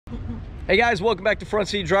Hey guys, welcome back to Front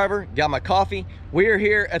Seat Driver. Got my coffee. We are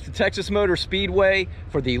here at the Texas Motor Speedway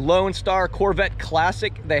for the Lone Star Corvette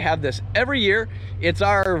Classic. They have this every year. It's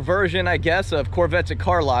our version, I guess, of Corvettes at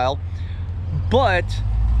Carlisle. But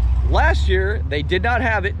last year, they did not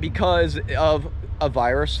have it because of a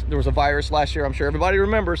virus. There was a virus last year. I'm sure everybody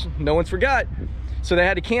remembers. No one's forgot. So they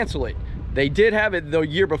had to cancel it. They did have it the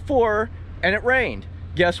year before, and it rained.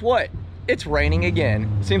 Guess what? It's raining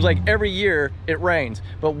again. It seems like every year it rains.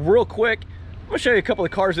 But real quick, I'm gonna show you a couple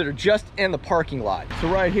of cars that are just in the parking lot. So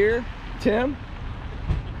right here, Tim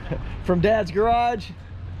from Dad's Garage.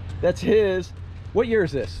 That's his. What year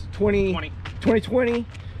is this? 2020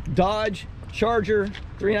 Dodge Charger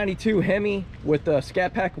 392 Hemi with the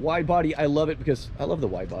Scat Pack wide body. I love it because I love the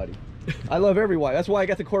wide body. I love every wide. That's why I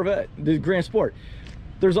got the Corvette, the Grand Sport.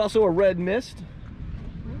 There's also a red Mist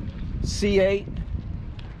C8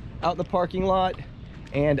 out in the parking lot,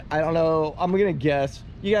 and I don't know, I'm gonna guess,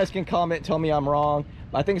 you guys can comment, tell me I'm wrong.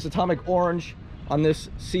 I think it's atomic orange on this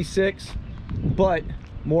C6, but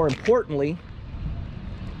more importantly,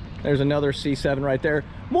 there's another C7 right there.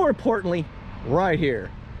 More importantly, right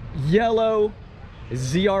here, yellow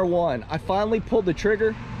ZR1. I finally pulled the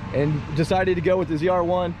trigger and decided to go with the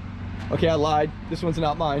ZR1. Okay, I lied, this one's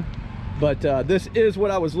not mine, but this is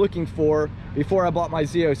what I was looking for before I bought my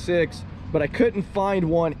Z06. But I couldn't find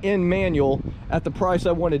one in manual at the price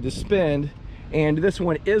I wanted to spend, and this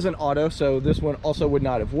one is an auto, so this one also would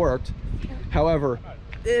not have worked. However,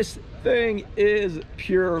 this thing is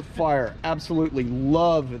pure fire. Absolutely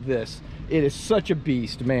love this. It is such a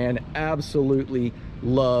beast, man. Absolutely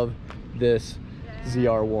love this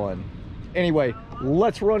ZR1. Anyway,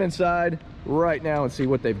 let's run inside right now and see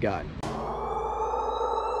what they've got.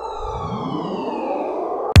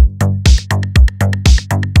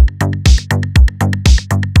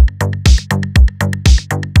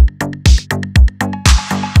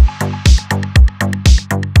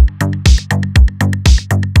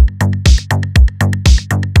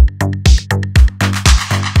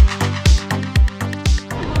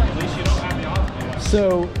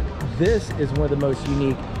 So this is one of the most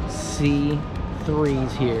unique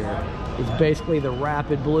C3s here. It's basically the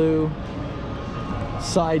rapid blue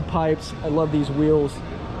side pipes. I love these wheels.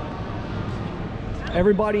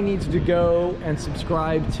 Everybody needs to go and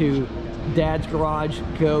subscribe to Dad's Garage.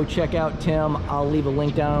 Go check out Tim. I'll leave a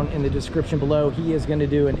link down in the description below. He is going to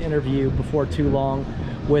do an interview before too long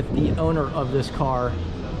with the owner of this car.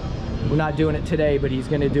 We're not doing it today, but he's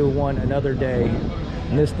going to do one another day.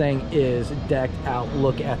 And this thing is decked out.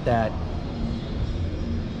 Look at that.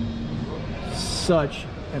 Such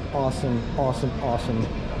an awesome, awesome, awesome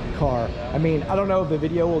car. I mean, I don't know if the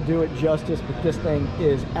video will do it justice, but this thing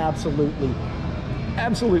is absolutely,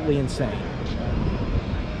 absolutely insane.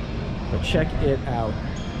 But check it out.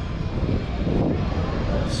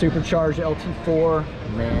 Supercharged LT4,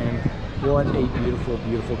 man, what a beautiful,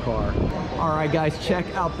 beautiful car. All right, guys, check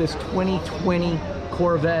out this 2020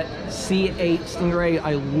 Corvette C8 Stingray.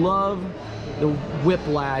 I love the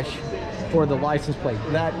whiplash for the license plate.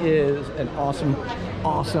 That is an awesome,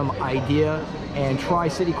 awesome idea. And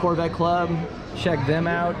Tri-City Corvette Club, check them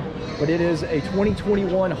out. But it is a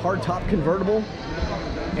 2021 hardtop convertible,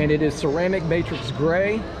 and it is ceramic matrix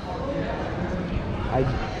gray. I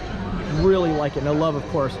really like it, and I love, of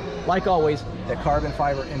course, like always, the carbon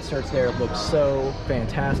fiber inserts there look so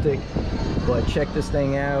fantastic. But check this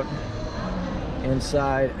thing out.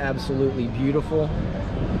 Inside, absolutely beautiful.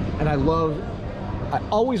 And I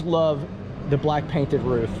always love the black painted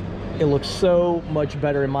roof. It looks so much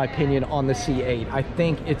better, in my opinion, on the C8. I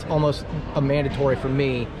think it's almost a mandatory for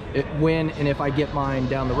me when and if I get mine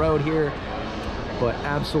down the road here. But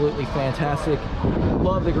absolutely fantastic.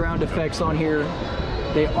 Love the ground effects on here.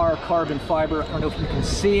 They are carbon fiber. I don't know if you can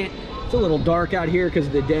see it. It's a little dark out here because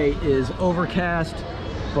the day is overcast,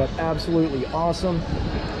 but absolutely awesome.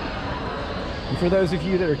 And for those of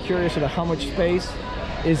you that are curious about how much space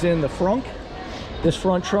is in the front, this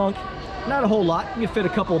front trunk, not a whole lot. You can fit a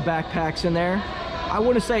couple of backpacks in there. I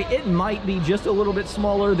want to say it might be just a little bit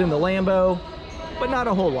smaller than the Lambo, but not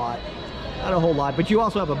a whole lot. Not a whole lot. But you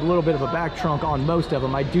also have a little bit of a back trunk on most of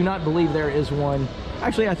them. I do not believe there is one.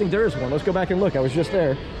 Actually, I think there is one. Let's go back and look. I was just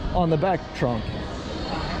there on the back trunk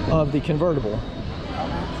of the convertible.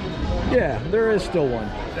 Yeah, there is still one.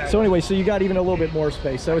 So anyway, so you got even a little bit more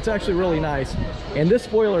space. So it's actually really nice. And this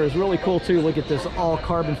spoiler is really cool too. Look at this, all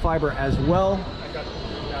carbon fiber as well.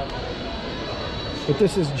 But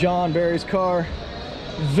this is John Barry's car.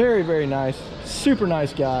 Very, very nice. Super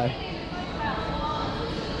nice guy.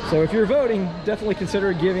 So if you're voting, definitely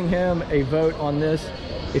consider giving him a vote on this.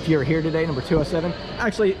 If you're here today, number 207.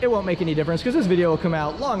 Actually, it won't make any difference because this video will come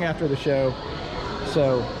out long after the show.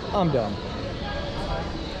 So I'm done.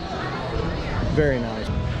 Very nice.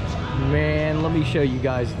 Man, let me show you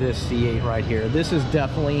guys this C8 right here. This is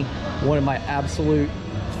definitely one of my absolute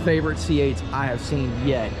favorite C8s I have seen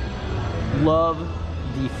yet. Love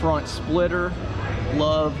the front splitter,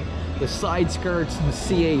 love the side skirts, the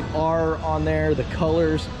C8R on there, the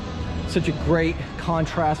colors. Such a great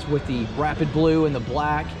contrast with the rapid blue and the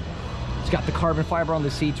black. It's got the carbon fiber on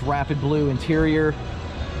the seats, rapid blue interior.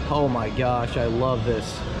 Oh my gosh, I love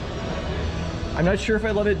this. I'm not sure if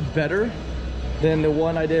I love it better than the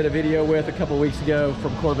one I did a video with a couple weeks ago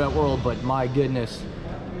from Corvette World, but my goodness,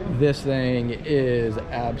 this thing is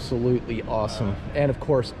absolutely awesome. And of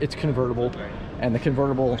course, it's convertible, and the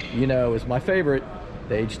convertible, you know, is my favorite.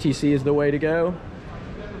 The HTC is the way to go,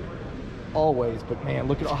 always. But man,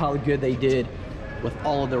 look at how good they did with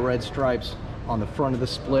all of the red stripes on the front of the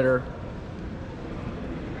splitter.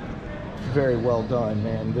 Very well done,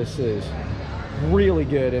 man. This is really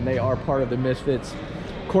good, and they are part of the Misfits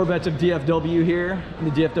Corvettes of DFW here in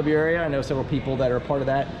the DFW area. I know several people that are a part of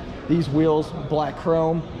that. These wheels, black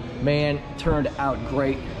chrome, man, turned out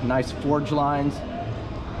great. Nice forge lines.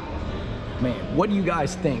 Man, what do you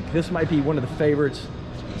guys think? This might be one of the favorites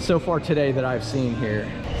so far today that I've seen here.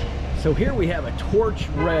 So here we have a torch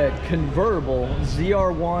red convertible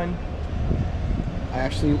ZR1. I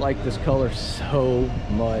actually like this color so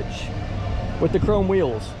much. With the chrome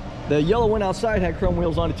wheels. The yellow one outside had chrome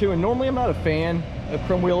wheels on it too, and normally I'm not a fan of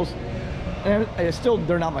chrome wheels, and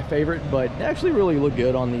they're not my favorite, but they actually really look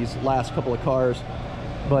good on these last couple of cars.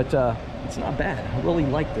 But it's not bad. I really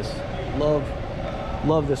like this.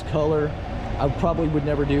 Love this color. I probably would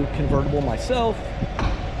never do convertible myself.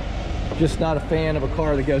 Just not a fan of a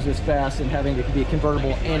car that goes this fast and having it be a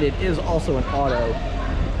convertible, and it is also an auto.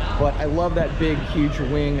 But I love that big huge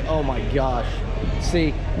wing. Oh my gosh.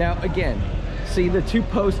 See, now again, see the two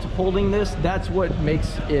posts holding this, that's what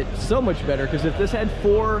makes it so much better, because if this had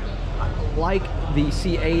four like the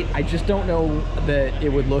C8, I just don't know that it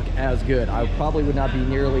would look as good. I probably would not be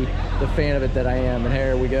nearly the fan of it that I am. And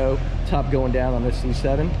here we go, top going down on this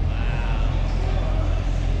C7.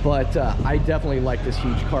 But I definitely like this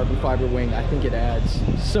huge carbon fiber wing. I think it adds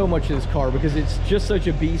so much to this car because it's just such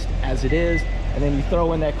a beast as it is, and then you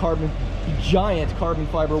throw in that giant carbon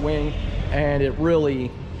fiber wing, and it really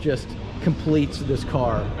just completes this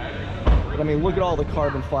car. But I mean, look at all the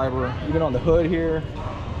carbon fiber, even on the hood here.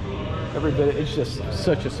 Every bit, it's just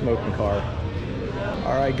such a smoking car.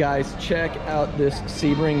 All right, guys, check out this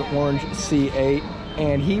Sebring Orange C8.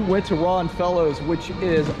 And he went to Raw and Fellows, which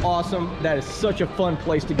is awesome. That is such a fun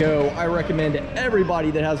place to go. I recommend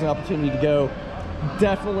everybody that has an opportunity to go,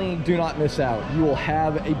 definitely do not miss out. You will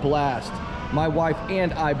have a blast. My wife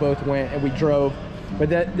and I both went and we drove. But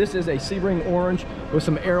this is a Sebring Orange with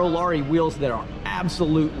some Aerolarri wheels that are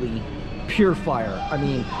absolutely pure fire. I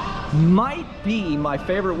mean, might be my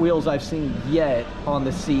favorite wheels I've seen yet on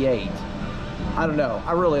the C8. I don't know,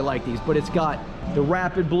 I really like these, but it's got the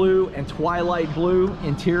rapid blue and twilight blue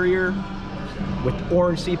interior with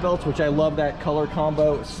orange seatbelts, which I love that color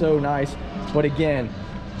combo. It's so nice. But again,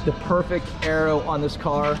 the perfect aero on this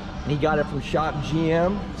car, and he got it from Shop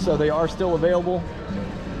GM, so they are still available.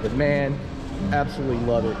 But man, absolutely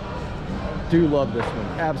love it. Do love this one,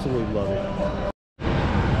 absolutely love it.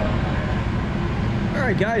 All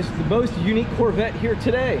right, guys, the most unique Corvette here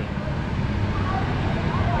today.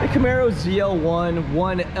 The Camaro ZL1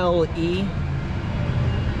 1LE,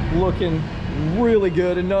 looking really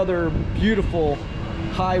good. Another beautiful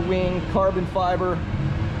high wing carbon fiber.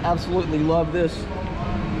 Absolutely love this.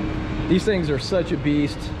 These things are such a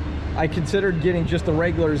beast. I considered getting just the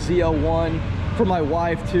regular ZL1 for my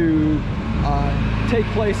wife to take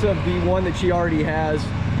place of the one that she already has,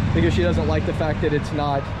 because she doesn't like the fact that it's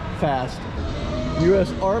not fast.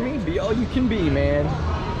 US Army, be all you can be, man.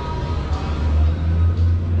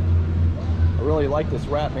 I really like this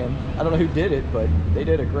wrap, man. I don't know who did it, but they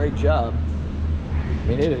did a great job. I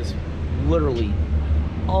mean, it is literally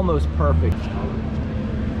almost perfect.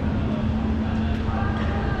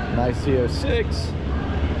 Nice C06.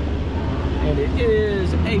 And it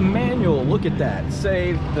is a manual. Look at that.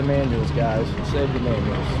 Save the manuals, guys. Save the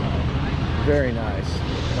manuals. Very nice.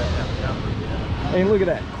 And look at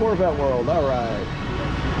that. Corvette World. All right.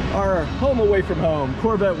 Our home away from home.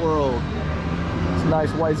 Corvette World. It's a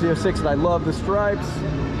nice white Z06, and I love the stripes.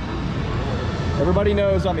 Everybody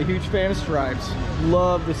knows I'm a huge fan of stripes.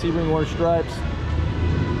 Love the Sebring Orange stripes.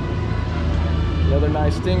 Another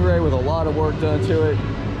nice Stingray with a lot of work done to it.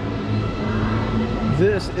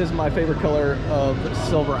 This is my favorite color of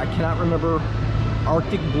silver. I cannot remember.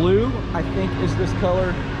 Arctic Blue, I think, is this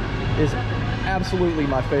color. Is absolutely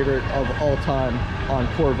my favorite of all time on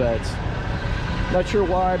Corvettes. Not sure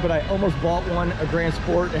why, but I almost bought one, a Grand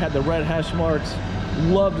Sport. It had the red hash marks.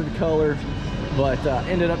 Loved the color, but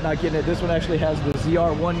ended up not getting it. This one actually has the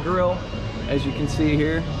ZR1 grill, as you can see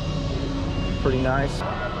here. Pretty nice.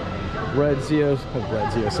 Red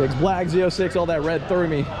Z06, black Z06, all that red threw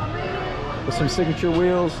me. With some signature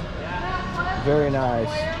wheels. Very nice.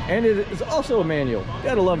 And it is also a manual.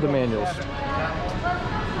 Gotta love the manuals.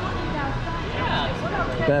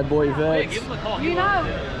 Bad boy Vettes. You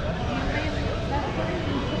know.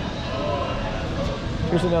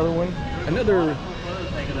 Here's another one. Another,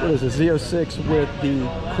 what is it, Z06 with the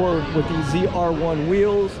ZR1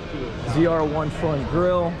 wheels, ZR1 front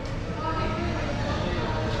grille,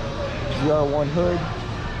 ZR1 hood.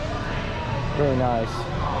 Very nice.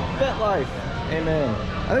 Vet Life. Amen.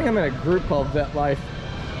 I think I'm in a group called Vet Life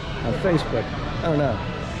on Facebook. I don't know.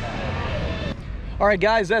 All right,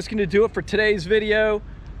 guys, that's going to do it for today's video.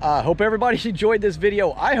 Hope everybody enjoyed this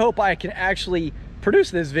video. I hope I can actually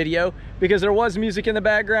produce this video, because there was music in the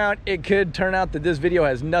background. It could turn out that this video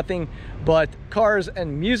has nothing but cars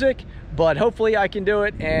and music, but hopefully I can do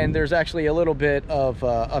it and there's actually a little bit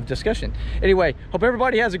of discussion. Anyway, hope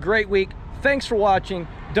everybody has a great week. Thanks for watching.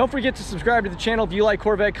 Don't forget to subscribe to the channel if you like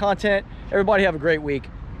Corvette content. Everybody have a great week.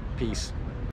 Peace.